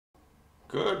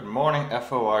Good morning,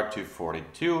 FOR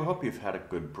 242. Hope you've had a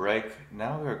good break.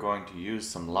 Now we are going to use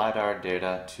some LiDAR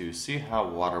data to see how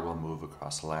water will move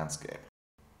across a landscape.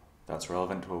 That's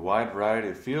relevant to a wide variety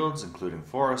of fields, including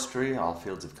forestry, all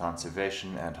fields of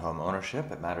conservation, and home ownership.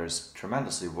 It matters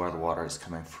tremendously where the water is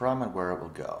coming from and where it will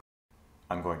go.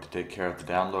 I'm going to take care of the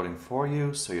downloading for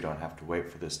you, so you don't have to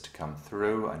wait for this to come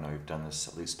through. I know you've done this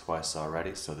at least twice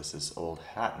already, so this is old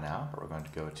hat now, but we're going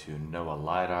to go to NOAA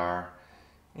LiDAR,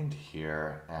 into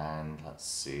here, and let's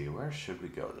see, where should we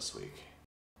go this week?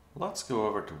 Let's go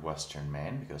over to Western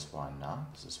Maine, because why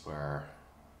not? This is where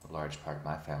a large part of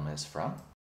my family is from.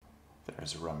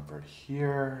 There's Rumford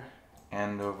here,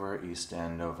 Andover, East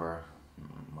Andover.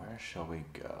 Where shall we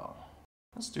go?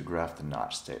 Let's do Grafton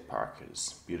Notch State Park. It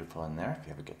is beautiful in there if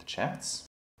you ever get the chance.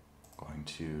 I'm going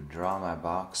to draw my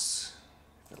box,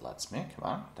 if it lets me. Come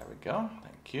on, there we go.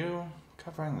 Thank you.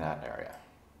 Covering that area.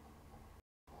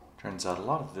 Turns out a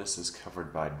lot of this is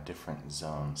covered by different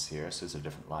zones here, so these are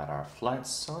different LiDAR flights,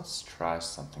 so let's try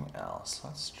something else.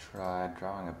 Let's try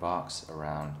drawing a box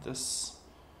around this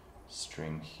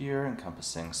stream here,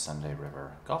 encompassing Sunday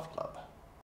River Golf Club.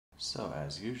 So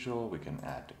as usual, we can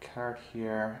add to cart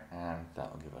here, and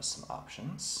that will give us some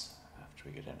options. After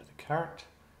we get into the cart,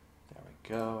 there we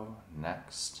go,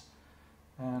 next,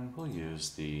 and we'll use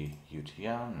the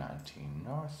UTM 19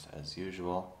 North as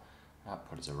usual.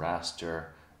 Output is a raster.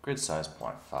 Grid size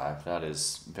 0.5, that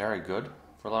is very good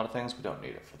for a lot of things. We don't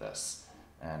need it for this.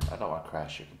 And I don't want to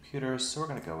crash your computers, so we're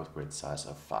going to go with grid size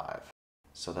of 5.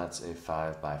 So that's a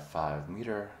 5 by 5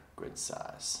 meter grid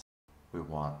size. We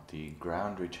want the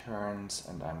ground returns,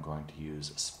 and I'm going to use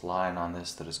a spline on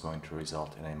this that is going to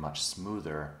result in a much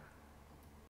smoother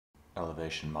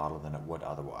elevation model than it would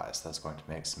otherwise. That's going to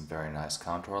make some very nice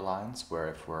contour lines, where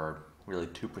if we're really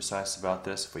too precise about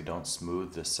this, if we don't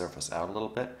smooth this surface out a little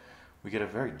bit, we get a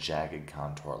very jagged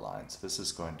contour line. So this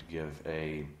is going to give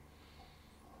a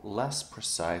less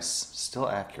precise, still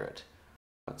accurate,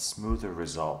 but smoother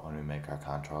result when we make our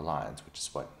contour lines, which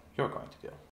is what you're going to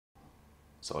do.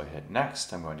 So I hit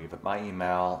next, I'm going to give it my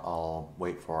email, I'll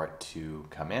wait for it to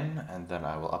come in, and then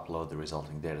I will upload the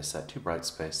resulting data set to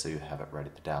Brightspace so you have it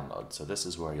ready to download. So this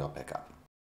is where you'll pick up.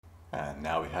 And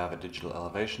now we have a digital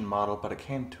elevation model, but it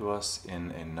came to us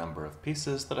in a number of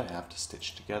pieces that I have to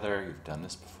stitch together. You've done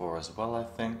this before as well, I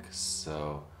think.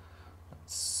 So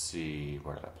let's see,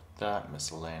 where did I put that?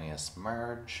 Miscellaneous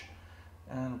merge.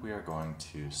 And we are going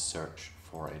to search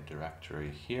for a directory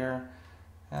here,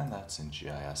 and that's in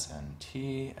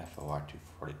GIS-NT, FOR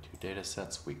 242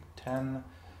 datasets, week 10.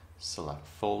 Select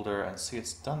folder, and see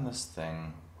it's done this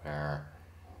thing where,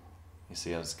 you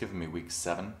see it's given me week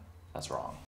 7. That's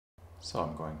wrong. So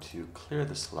I'm going to clear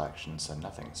the selection so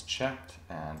nothing's checked,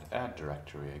 and add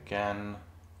directory again,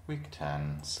 week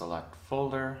 10, select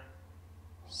folder,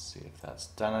 see if that's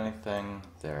done anything.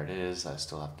 There it is. I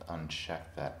still have to uncheck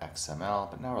that XML,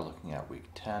 but now we're looking at week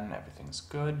 10, everything's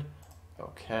good,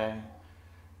 okay,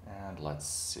 and let's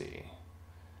see.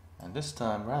 And this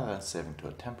time, rather than saving to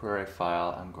a temporary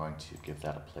file, I'm going to give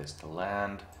that a place to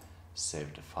land,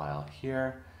 save to file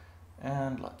here.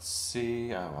 And let's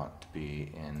see, I want to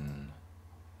be in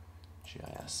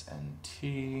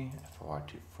GIS-NT, FOR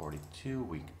 242,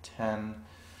 week 10,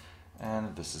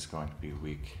 and this is going to be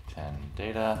week 10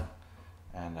 data,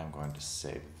 and I'm going to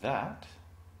save that,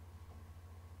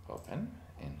 open,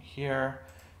 in here,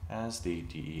 as the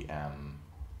DEM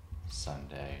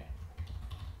Sunday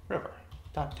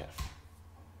River.tiff.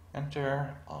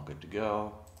 Enter, all good to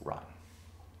go, run.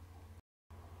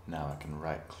 Now I can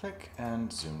right click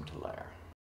and zoom to layer.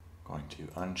 Going to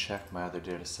uncheck my other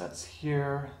data sets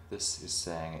here. This is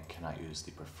saying it cannot use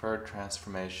the preferred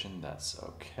transformation. That's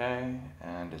okay.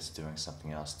 And it's doing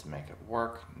something else to make it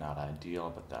work. Not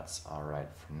ideal, but that's all right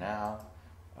for now.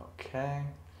 Okay.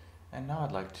 And now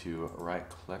I'd like to right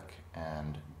click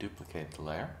and duplicate the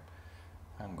layer.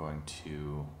 I'm going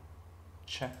to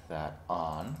check that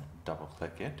on, double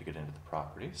click it to get into the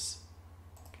properties.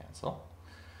 Cancel.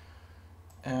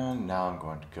 And now I'm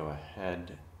going to go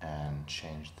ahead and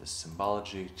change the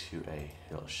symbology to a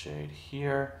hillshade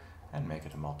here and make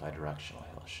it a multi-directional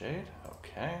hillshade.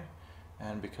 Okay.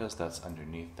 And because that's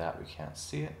underneath that, we can't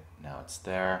see it. Now it's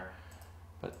there.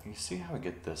 But you see how we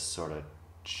get this sort of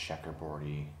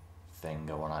checkerboardy thing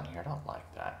going on here? I don't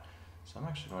like that. So I'm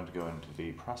actually going to go into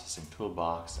the processing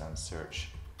toolbox and search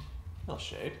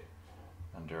hillshade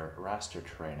under raster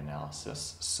terrain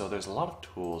analysis. So there's a lot of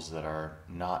tools that are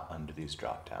not under these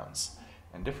drop-downs,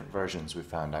 and different versions we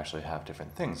found actually have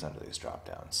different things under these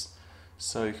drop-downs.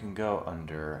 So you can go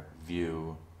under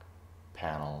view,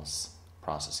 panels,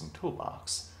 processing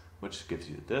toolbox, which gives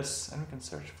you this, and we can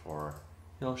search for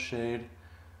hillshade,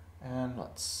 And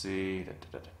let's see,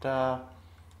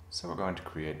 So we're going to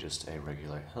create just a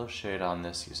regular hillshade on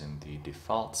this using the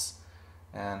defaults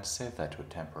and save that to a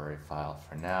temporary file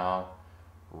for now.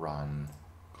 Run,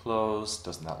 close.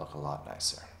 Doesn't that look a lot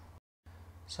nicer?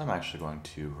 So I'm actually going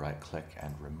to right click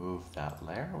and remove that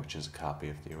layer, which is a copy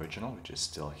of the original, which is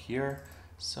still here.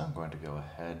 So I'm going to go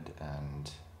ahead and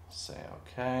say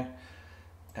OK,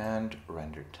 and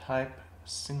render type,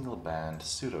 single band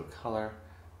pseudo color,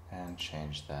 and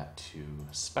change that to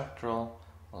spectral.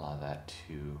 Allow that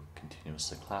to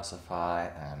continuously classify,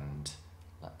 and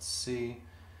let's see,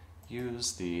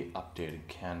 use the updated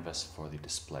canvas for the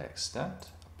display extent,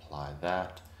 apply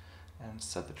that, and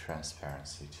set the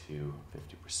transparency to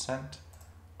 50%,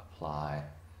 apply,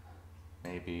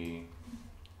 maybe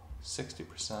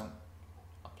 60%,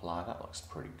 apply, that looks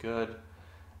pretty good,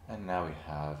 and now we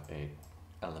have a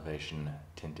elevation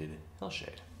tinted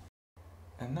hillshade.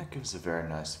 And that gives a very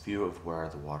nice view of where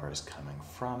the water is coming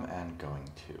from and going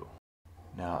to.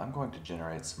 Now I'm going to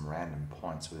generate some random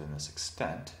points within this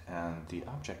extent, and the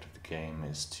object of the game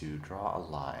is to draw a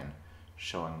line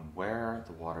showing where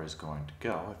the water is going to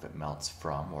go if it melts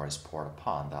from or is poured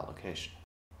upon that location.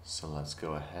 So let's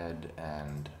go ahead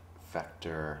and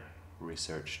vector,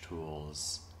 research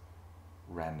tools,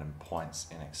 random points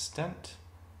in extent.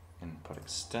 Input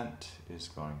extent is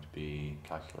going to be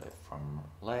calculate from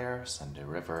layer, send a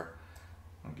river.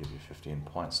 I'll give you 15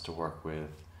 points to work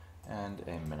with, and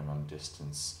a minimum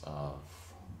distance of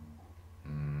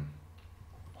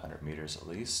 100 meters at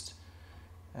least.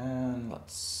 And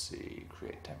let's see,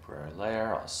 create temporary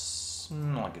layer.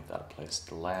 I'll give that a place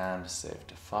to land, save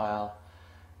to file,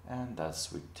 and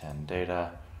that's week 10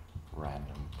 data,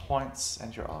 random points,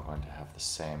 and you're all going to have the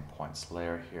same points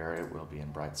layer here. It will be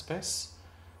in bright space.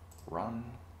 Run,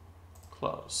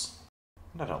 close.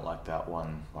 And I don't like that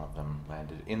one. One of them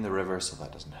landed in the river, so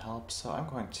that doesn't help. So I'm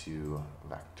going to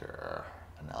vector,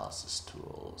 analysis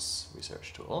tools,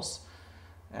 research tools,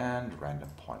 and random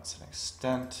points and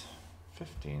extent,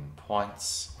 15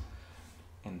 points.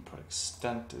 Input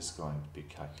extent is going to be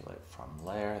calculate from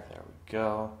layer, there we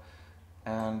go.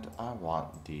 And I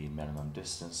want the minimum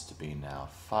distance to be now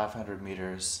 500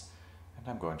 meters. And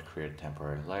I'm going to create a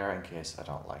temporary layer in case I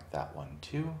don't like that one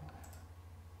too.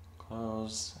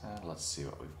 Close, and let's see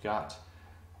what we've got.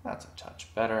 That's a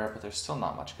touch better, but there's still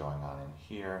not much going on in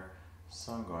here.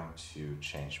 So I'm going to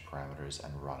change parameters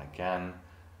and run again.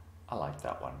 I like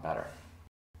that one better.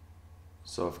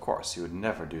 So of course, you would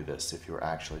never do this if you were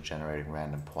actually generating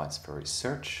random points for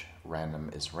research. Random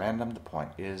is random, the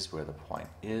point is where the point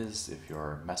is. If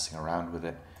you're messing around with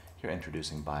it, you're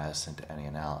introducing bias into any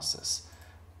analysis.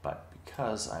 But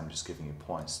because I'm just giving you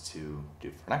points to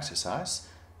do for an exercise,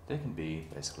 they can be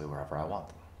basically wherever I want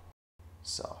them.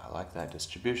 So I like that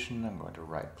distribution. I'm going to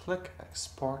right click,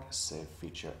 export, save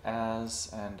feature as,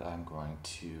 and I'm going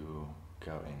to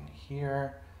go in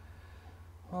here.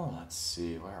 Oh, let's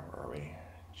see, where were we?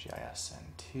 GIS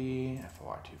NT,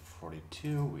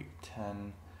 FOR242, week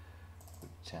 10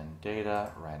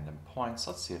 data, random points.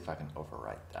 Let's see if I can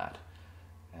overwrite that.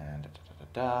 And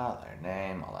their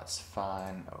name, oh that's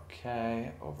fine,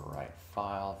 okay, overwrite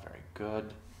file, very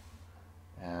good.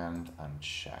 And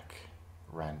uncheck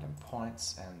random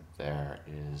points, and there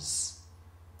is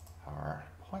our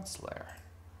points layer.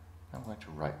 I'm going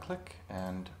to right click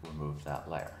and remove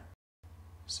that layer.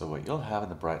 So what you'll have in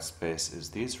the bright space is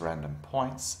these random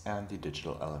points and the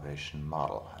digital elevation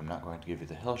model. I'm not going to give you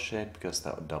the hillshade because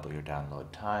that would double your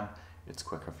download time. It's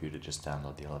quicker for you to just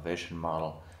download the elevation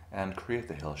model and create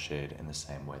the hillshade in the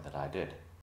same way that I did.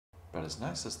 But as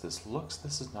nice as this looks,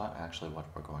 this is not actually what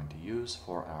we're going to use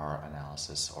for our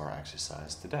analysis or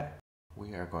exercise today.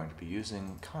 We are going to be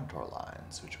using contour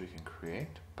lines, which we can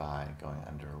create by going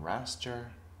under Raster,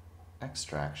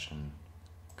 Extraction,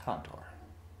 Contour.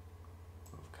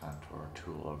 Move Contour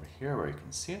tool over here where you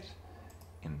can see it.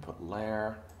 Input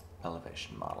layer,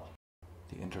 elevation model.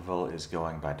 The interval is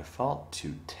going by default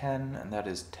to 10, and that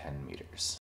is 10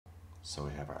 meters. So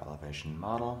we have our elevation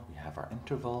model, we have our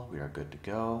interval, we are good to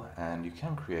go, and you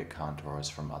can create contours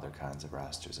from other kinds of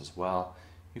rasters as well.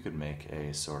 You could make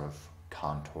a sort of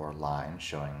contour line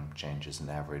showing changes in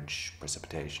average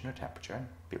precipitation or temperature.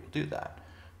 People do that.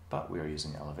 But we are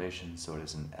using elevation, so it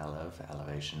is an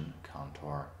elevation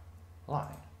contour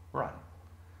line. Run.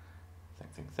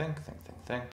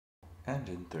 Think. And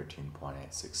in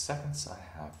 13.86 seconds, I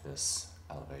have this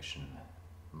elevation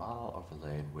model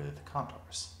overlaid with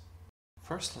contours.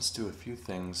 First, let's do a few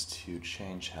things to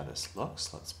change how this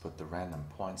looks. Let's put the random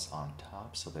points on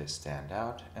top so they stand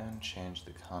out, and change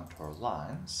the contour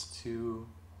lines to,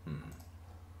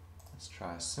 let's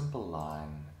try a simple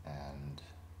line and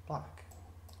black.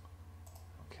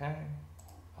 Okay,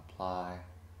 apply,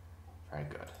 very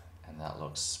good. And that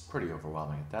looks pretty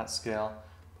overwhelming at that scale,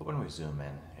 but when we zoom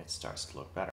in, it starts to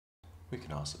look better. We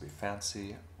can also be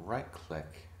fancy,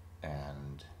 right-click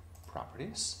and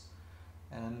Properties,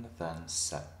 and then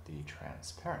set the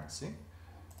transparency,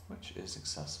 which is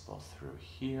accessible through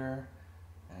here.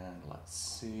 And let's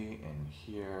see, in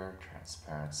here,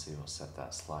 transparency, we'll set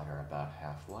that slider about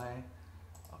halfway.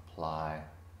 Apply.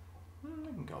 We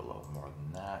can go a little more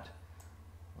than that.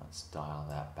 Let's dial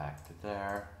that back to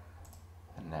there.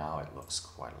 And now it looks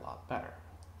quite a lot better.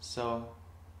 So,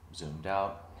 zoomed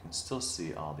out, you can still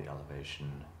see all the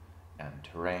elevation and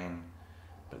terrain,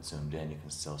 but zoomed in, you can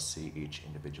still see each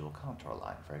individual contour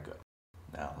line. Very good.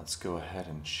 Now let's go ahead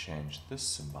and change this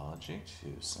symbology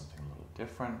to something a little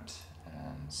different.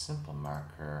 And simple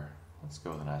marker, let's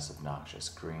go with a nice obnoxious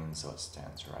green so it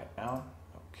stands right out.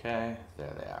 Okay,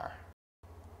 there they are.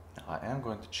 Now I am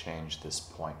going to change this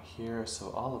point here,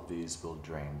 so all of these will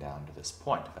drain down to this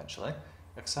point eventually,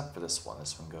 except for this one.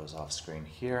 This one goes off screen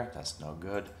here, that's no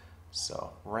good.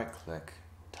 So right click,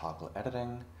 toggle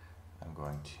editing. I'm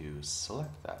going to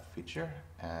select that feature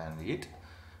and yeet.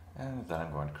 And then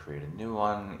I'm going to create a new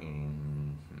one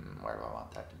in, where do I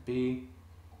want that to be?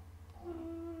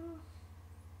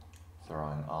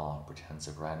 Throwing all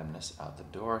pretensive randomness out the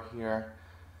door here.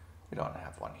 We don't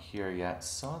have one here yet,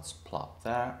 so let's plop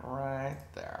that right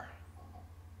there.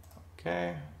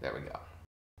 Okay, there we go.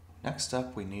 Next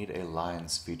up, we need a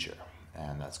lines feature,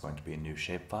 and that's going to be a new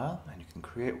shapefile, and you can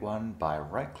create one by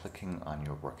right-clicking on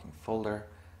your working folder,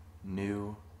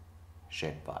 New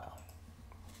Shapefile.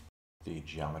 The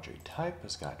geometry type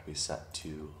has got to be set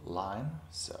to line,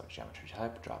 so geometry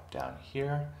type, drop down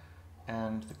here,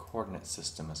 and the coordinate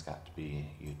system has got to be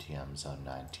UTM zone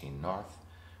 19 north.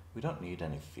 We don't need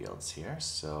any fields here,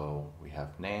 so we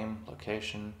have name,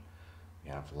 location, we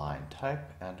have line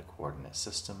type, and a coordinate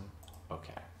system.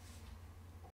 Okay.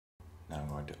 Now I'm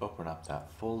going to open up that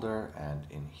folder, and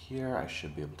in here I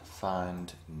should be able to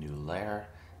find new layer,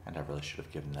 and I really should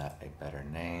have given that a better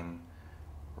name.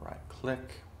 Right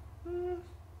click.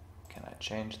 Can I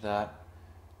change that?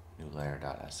 New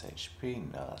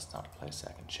layer.shp. No, that's not a place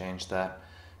I can change that.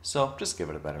 So just give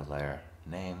it a better layer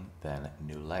name than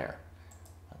new layer.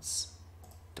 Let's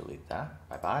delete that.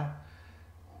 Bye-bye.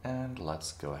 And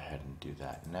let's go ahead and do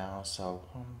that now. So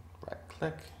right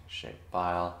click, shape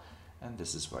file, and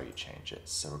this is where you change it.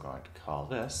 So we're going to call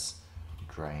this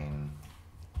drain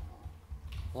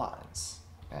lines,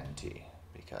 NT,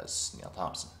 because Neil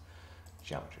Thompson.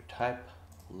 Geometry type,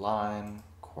 line,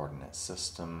 coordinate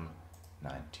system,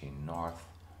 19 north.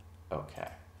 Okay.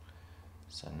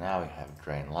 So now we have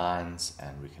drain lines,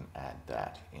 and we can add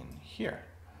that in here.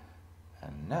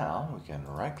 And now we can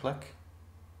right click,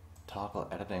 toggle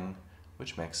editing,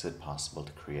 which makes it possible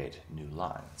to create new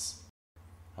lines.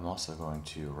 I'm also going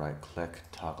to right click,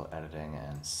 toggle editing,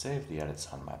 and save the edits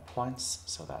on my points,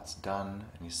 so that's done.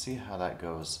 And you see how that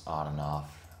goes on and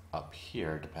off up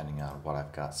here depending on what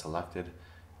I've got selected.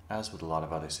 As with a lot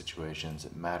of other situations,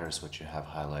 it matters what you have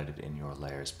highlighted in your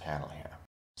layers panel here.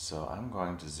 So I'm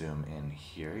going to zoom in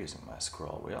here using my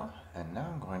scroll wheel, and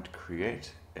now I'm going to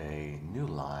create a new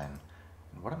line.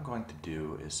 And what I'm going to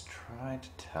do is try to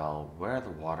tell where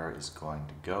the water is going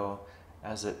to go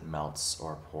as it melts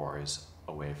or pours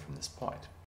away from this point.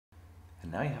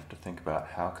 And now you have to think about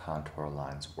how contour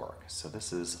lines work. So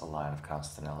this is a line of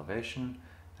constant elevation,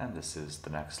 and this is the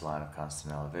next line of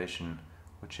constant elevation,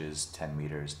 which is 10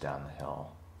 meters down the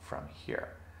hill from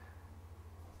here.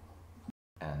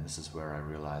 And this is where I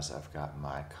realize I've got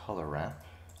my color ramp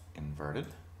inverted.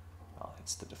 Well,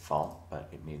 it's the default, but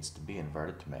it needs to be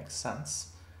inverted to make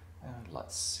sense. And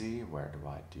let's see, where do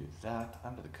I do that?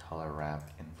 Under the color ramp,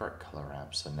 invert color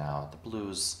ramp. So now the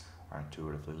blues are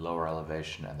intuitively lower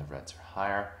elevation and the reds are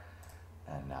higher.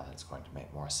 And now that's going to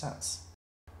make more sense.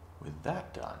 With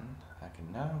that done, I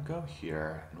can now go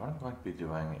here, and what I'm going to be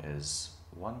doing is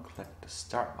one click to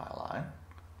start my line.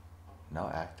 No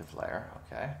active layer,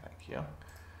 okay, thank you.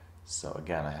 So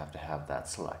again, I have to have that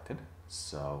selected.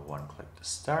 So one click to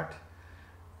start.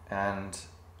 And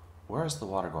where is the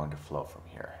water going to flow from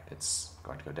here? It's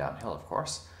going to go downhill, of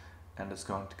course, and it's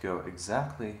going to go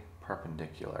exactly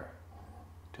perpendicular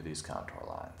to these contour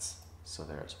lines. So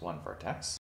there's one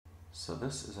vertex. So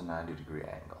this is a 90-degree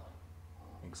angle,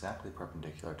 exactly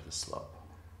perpendicular to the slope.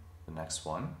 The next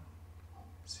one,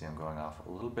 see I'm going off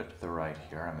a little bit to the right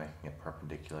here. I'm making it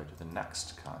perpendicular to the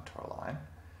next contour line.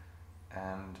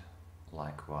 And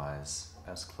likewise,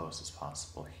 as close as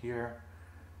possible here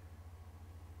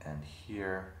and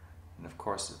here. And of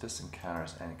course, if this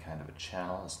encounters any kind of a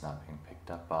channel that's not being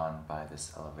picked up on by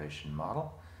this elevation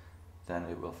model, then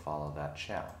it will follow that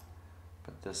channel.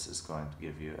 but this is going to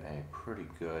give you a pretty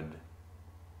good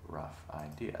rough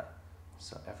idea.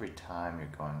 So every time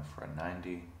you're going for a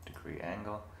 90-degree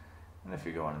angle, and if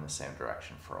you're going in the same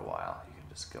direction for a while, you can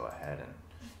just go ahead and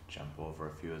jump over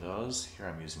a few of those. Here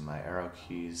I'm using my arrow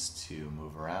keys to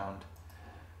move around.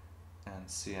 And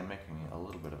see, I'm making a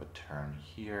little bit of a turn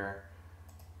here,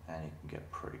 and you can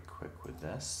get pretty quick with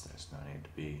this. There's no need to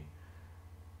be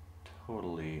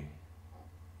totally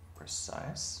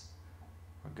precise.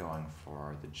 We're going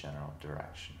for the general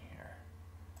direction here.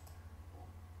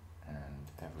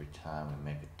 And every time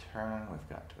we make a turn, we've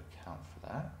got to account for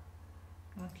that.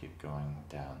 And we'll keep going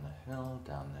down the hill,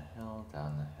 down the hill,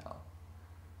 down the hill.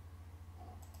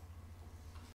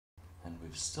 And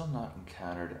we've still not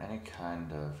encountered any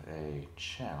kind of a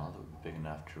channel that would be big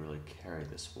enough to really carry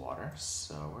this water,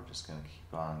 so we're just going to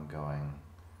keep on going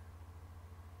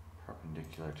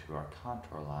perpendicular to our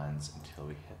contour lines until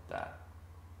we hit that.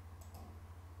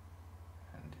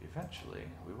 And eventually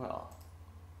we will.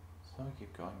 So we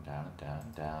keep going down and down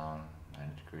and down,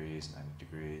 90 degrees, 90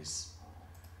 degrees,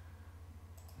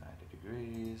 90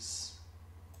 degrees,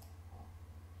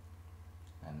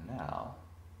 and now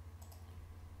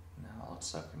it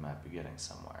looks like we might be getting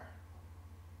somewhere.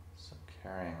 So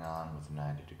carrying on with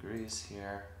 90 degrees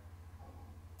here.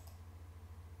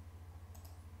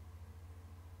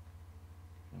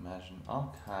 Imagine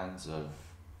all kinds of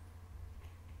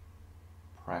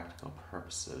practical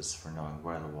purposes for knowing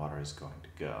where the water is going to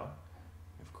go.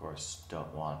 You, of course,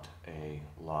 don't want a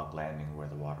log landing where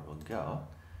the water will go.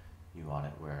 You want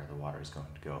it where the water is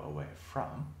going to go away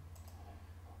from.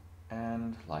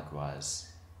 And likewise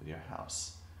with your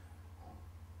house.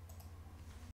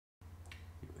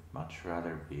 You would much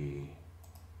rather be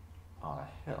on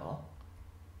a hill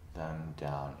than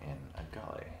down in a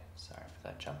gully. Sorry for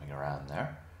that jumping around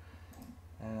there.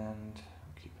 And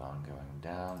we'll keep on going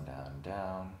down, down,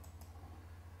 down.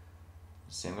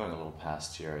 See, I'm going a little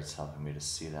past here. It's helping me to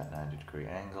see that 90-degree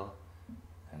angle.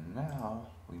 And now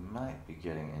we might be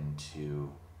getting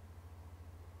into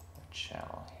a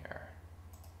channel here.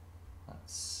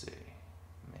 Let's see,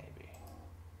 maybe.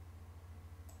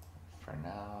 For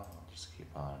now, we'll just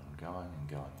keep on going and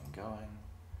going and going.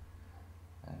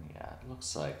 And yeah, it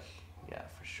looks like, yeah,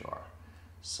 for sure.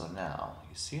 So now,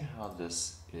 you see how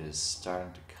this is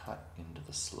starting to cut into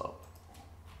the slope.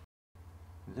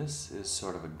 This is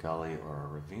sort of a gully or a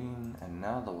ravine, and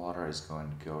now the water is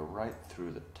going to go right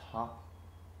through the top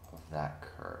of that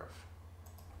curve.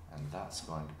 And that's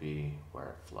going to be where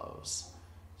it flows.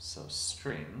 So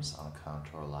streams on a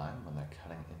contour line, when they're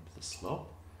cutting into the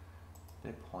slope,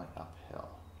 they point uphill,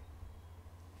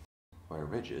 where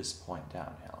ridges point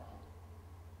downhill.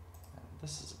 And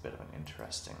this is a bit of an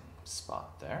interesting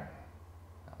spot there.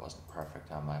 That wasn't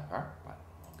perfect on my part, but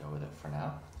we'll go with it for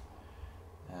now.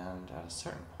 And at a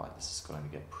certain point, this is going to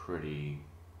get pretty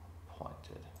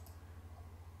pointed.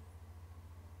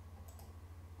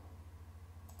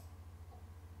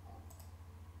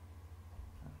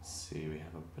 Let's see, we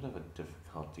have a bit of a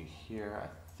difficulty here.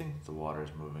 I think the water is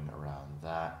moving around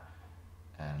that,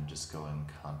 and just going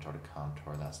contour to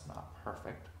contour, that's not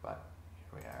perfect, but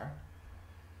here we are.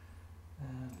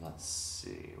 And let's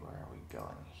see, where are we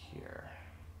going here?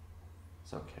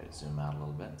 It's okay to zoom out a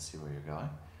little bit and see where you're going.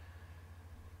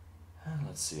 And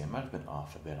let's see, I might have been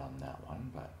off a bit on that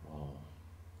one, but we'll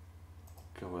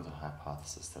go with the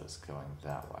hypothesis that it's going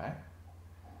that way.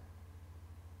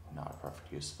 Not a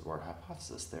perfect use of the word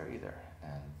hypothesis there either.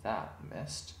 And that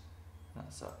missed.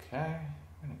 That's okay.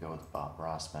 I'm going to go with the Bob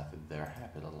Ross method there.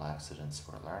 Happy little accidents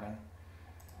we're learning.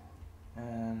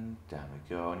 And down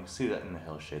we go. And you see that in the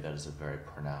hillshade, that is a very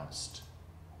pronounced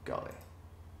gully.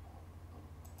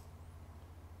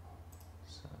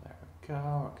 So there we go.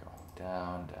 We're going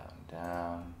down, down,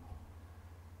 down.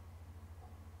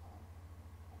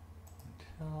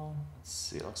 Until, let's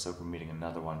see, it looks like we're meeting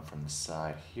another one from the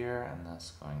side here, and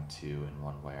that's going to, in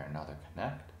one way or another,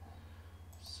 connect.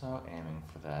 So aiming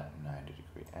for that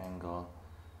 90-degree angle,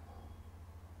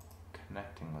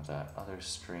 connecting with that other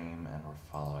stream, and we're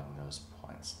following those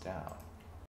points down.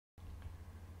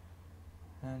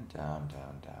 And down,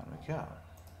 down, down we go.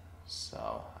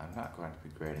 So I'm not going to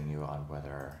be grading you on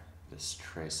whether this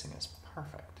tracing is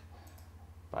perfect,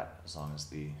 but as long as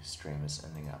the stream is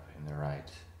ending up in the right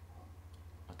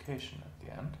location at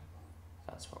the end,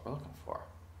 that's what we're looking for.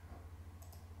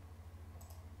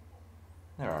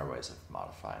 There are ways of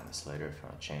modifying this later. If you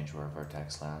want to change where a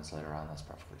vertex lands later on, that's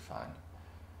perfectly fine.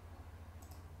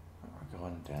 We're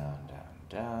going down, down,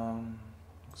 down.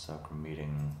 Looks like we're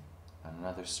meeting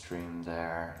another stream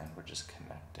there, and we're just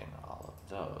connecting all of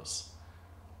those.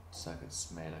 Looks like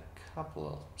it's made a couple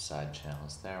of side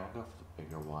channels there. We'll go for the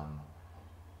bigger one,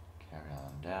 Carry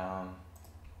on down.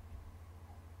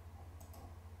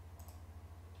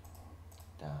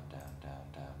 Down, down,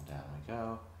 down, down, down we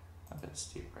go. A bit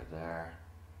steeper there.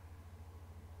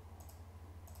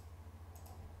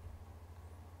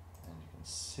 And you can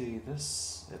see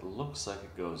this, it looks like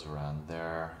it goes around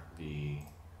there. The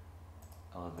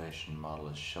elevation model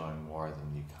is showing more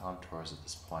than the contours at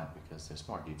this point because there's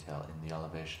more detail in the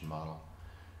elevation model.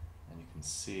 And you can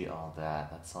see all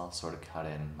that. That's all sort of cut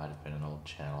in. Might have been an old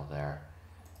channel there.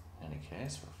 In any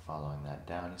case, we're following that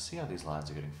down. You see how these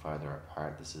lines are getting farther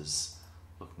apart. This is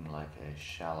looking like a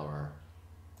shallower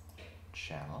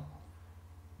channel,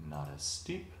 not as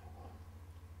steep.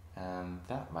 And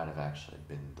that might have actually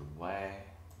been the way.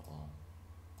 We'll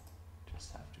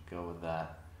just have to go with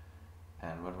that.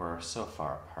 And when we're so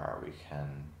far apart, we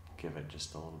can give it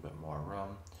just a little bit more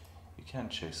room. You can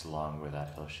chase along where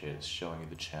that hill shade is showing you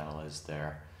the channel is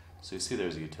there. So you see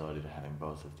there's a utility to having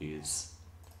both of these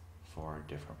for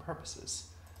different purposes.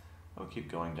 We'll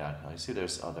keep going downhill. You see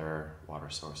there's other water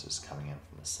sources coming in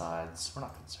from the sides. We're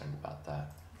not concerned about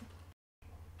that.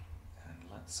 And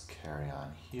let's carry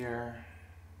on here.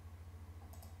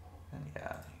 And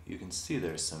yeah, you can see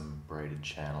there's some braided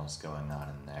channels going on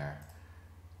in there.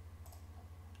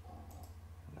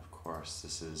 And of course,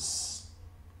 this is,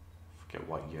 I forget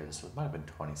what year this was, it might have been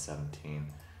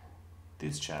 2017.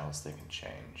 These channels, they can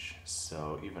change.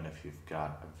 So even if you've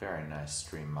got a very nice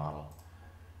stream model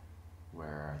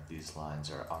where these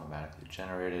lines are automatically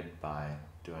generated by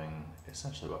doing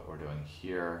essentially what we're doing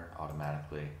here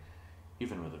automatically,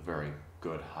 even with a very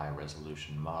good high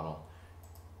resolution model,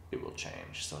 it will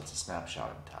change. So it's a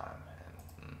snapshot in time.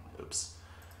 And oops,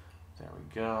 there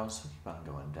we go. So keep on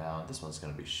going down. This one's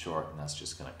going to be short, and that's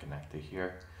just going to connect to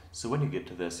here. So when you get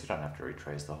to this, you don't have to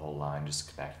retrace the whole line.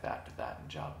 Just connect that to that, and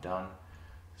job done.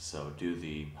 So do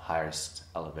the highest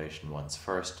elevation ones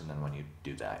first, and then when you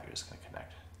do that, you're just going to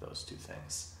connect those two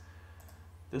things.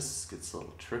 This gets a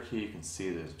little tricky. You can see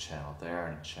there's a channel there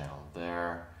and a channel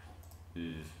there.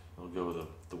 We'll go with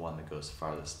the one that goes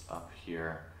farthest up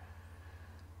here.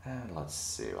 And let's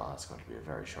see, well, that's going to be a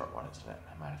very short one, isn't it?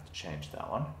 I might have to change that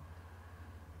one.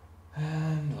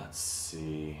 And let's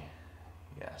see.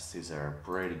 Yes, these are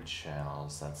braided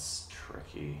channels. That's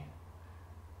tricky,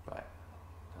 but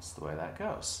that's the way that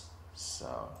goes.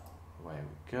 So away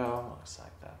we go. Looks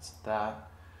like that's that.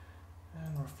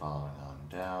 And we're following on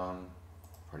down.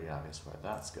 Pretty obvious where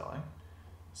that's going.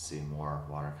 See more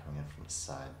water coming in from the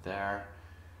side there.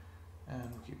 And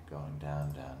we keep going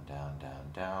down, down, down,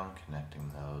 down, down,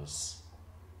 connecting those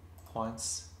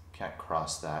points. Can't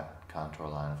cross that contour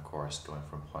line, of course, going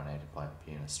from point A to point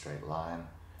B in a straight line.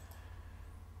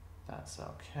 That's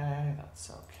okay,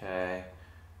 that's okay.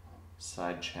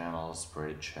 Side channels,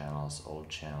 braided channels, old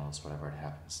channels, whatever it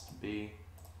happens to be.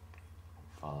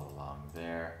 Follow along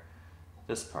there.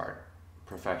 This part,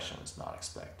 perfection is not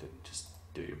expected. Just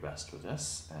do your best with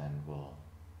this, and we'll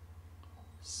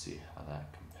see how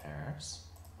that compares.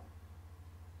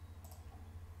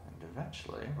 And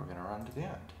eventually, we're going to run to the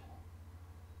end.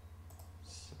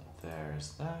 So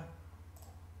there's that.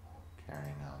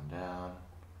 Carrying on down.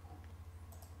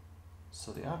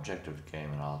 So the object of the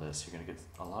game in all this, you're going to get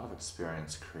a lot of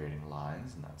experience creating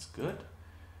lines, and that's good.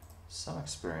 Some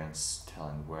experience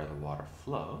telling where the water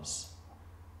flows.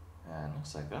 And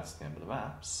looks like that's the end of the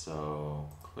map. So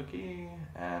clicky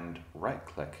and right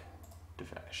click to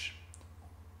finish.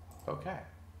 Okay.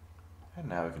 And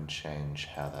now we can change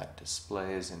how that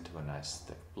displays into a nice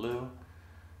thick blue.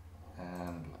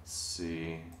 And let's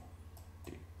see,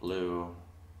 deep blue,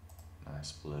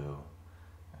 nice blue.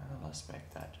 And let's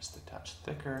make that just a touch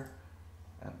thicker.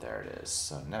 And there it is.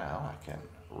 So now I can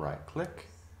right click,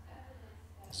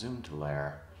 zoom to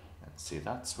layer, and see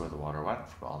that's where the water went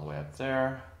from all the way up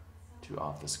there to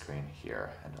off the screen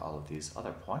here. And all of these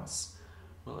other points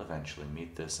will eventually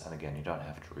meet this. And again, you don't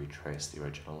have to retrace the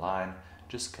original line,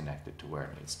 just connect it to where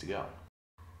it needs to go.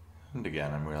 And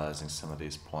again, I'm realizing some of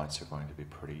these points are going to be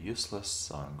pretty useless,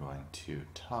 so I'm going to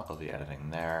toggle the editing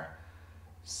there.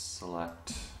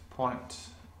 Select point,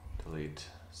 delete,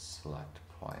 select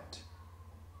point,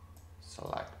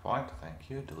 select point, thank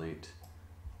you, delete,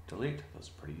 delete. Those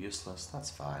are pretty useless,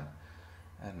 that's fine.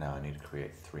 And now I need to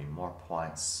create 3 more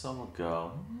points, so we'll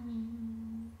go,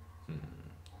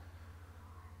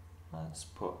 let's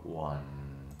put one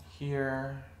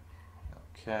here,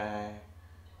 okay,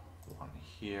 one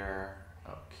here,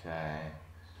 okay,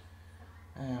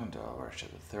 and where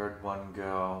should the third one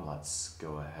go? Let's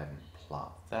go ahead and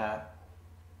plot that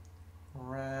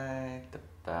right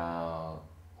about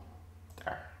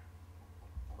there.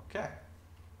 Okay.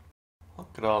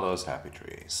 Look at all those happy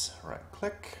trees. Right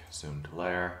click, zoom to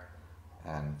layer,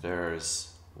 and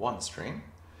there's one stream,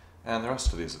 and the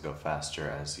rest of these will go faster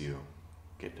as you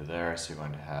get to there. So you're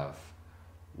going to have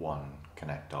one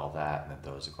connect all that, and then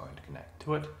those are going to connect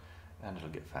to it, and it'll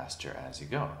get faster as you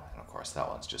go. And of course that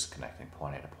one's just connecting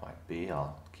point A to point B.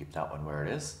 I'll keep that one where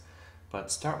it is,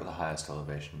 but start with the highest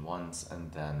elevation ones,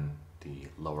 and then the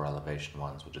lower elevation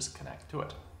ones will just connect to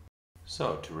it.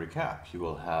 So to recap, you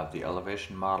will have the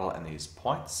elevation model and these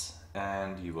points,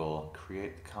 and you will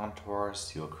create the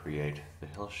contours, you'll create the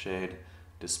hillshade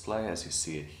display as you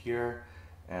see it here,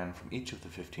 and from each of the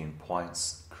 15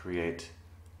 points create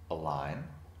a line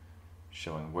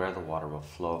showing where the water will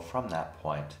flow from that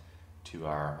point to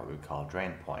our what we call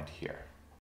drain point here.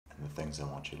 And the things I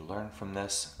want you to learn from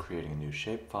this: creating a new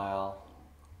shapefile,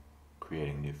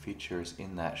 creating new features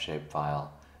in that shapefile,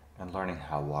 and learning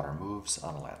how water moves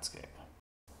on a landscape.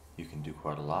 You can do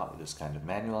quite a lot with this kind of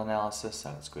manual analysis,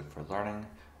 and it's good for learning,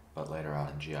 but later on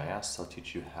in GIS I'll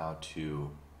teach you how to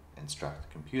instruct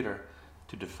the computer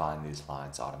to define these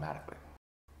lines automatically.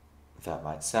 That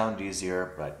might sound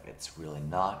easier, but it's really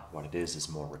not. What it is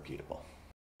more repeatable.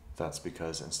 That's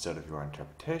because instead of your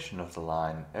interpretation of the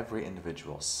line, every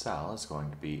individual cell is going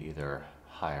to be either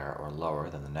higher or lower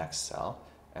than the next cell,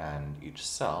 and each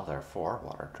cell, therefore,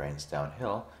 water drains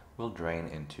downhill, will drain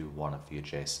into one of the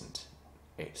adjacent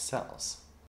 8 cells.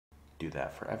 Do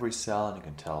that for every cell, and you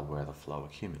can tell where the flow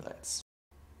accumulates.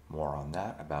 More on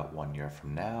that about 1 year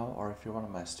from now, or if you're one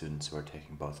of my students who are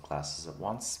taking both classes at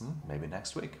once, maybe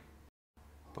next week.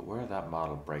 But where that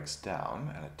model breaks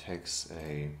down, and it takes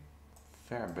a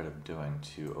fair bit of doing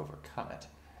to overcome it,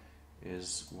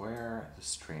 is where the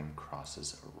stream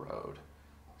crosses a road.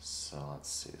 So let's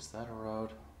see, is that a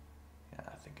road? Yeah,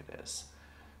 I think it is.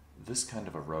 This kind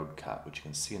of a road cut, which you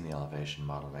can see in the elevation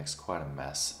model, makes quite a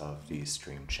mess of the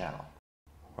stream channel.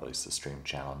 Or at least the stream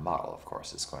channel model, of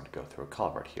course, is going to go through a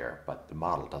culvert here, but the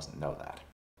model doesn't know that.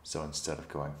 So instead of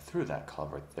going through that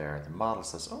culvert there, the model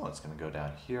says, oh, it's going to go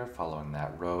down here following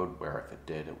that road, where if it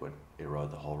did, it would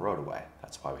erode the whole road away.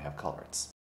 That's why we have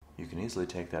culverts. You can easily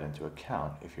take that into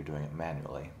account if you're doing it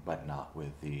manually, but not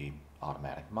with the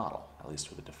automatic model, at least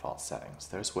with the default settings.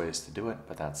 There's ways to do it,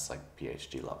 but that's like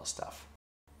PhD level stuff.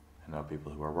 I know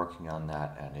people who are working on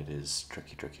that, and it is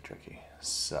tricky, tricky, tricky.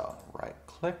 So right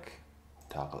click,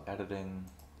 toggle editing,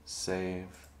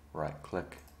 save, right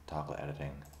click, toggle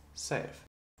editing, save.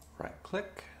 Right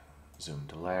click, zoom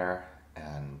to layer,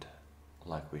 and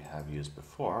like we have used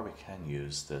before, we can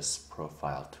use this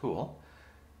profile tool,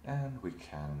 and we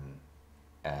can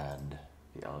add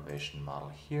the elevation model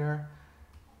here,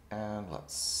 and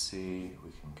let's see,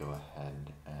 we can go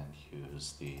ahead and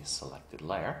use the selected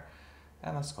layer,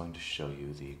 and that's going to show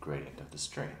you the gradient of the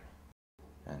stream.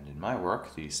 And in my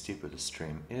work, the steeper the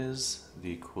stream is,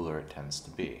 the cooler it tends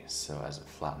to be. So as it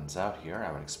flattens out here,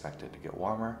 I would expect it to get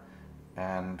warmer,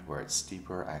 and where it's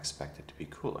steeper, I expect it to be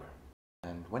cooler.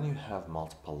 And when you have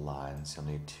multiple lines, you'll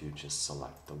need to just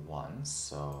select the one.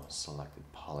 So selected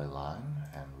polyline,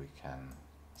 and we can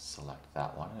select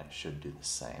that one, and it should do the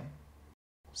same.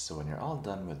 So when you're all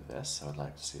done with this, I would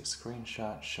like to see a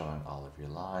screenshot showing all of your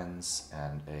lines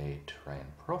and a terrain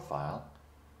profile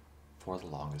for the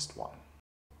longest one.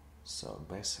 So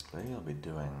basically, you'll be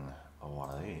doing one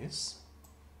of these,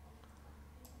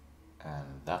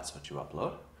 and that's what you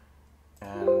upload.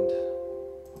 And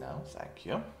no, thank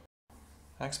you.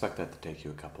 I expect that to take you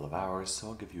a couple of hours, so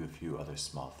I'll give you a few other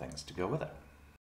small things to go with it.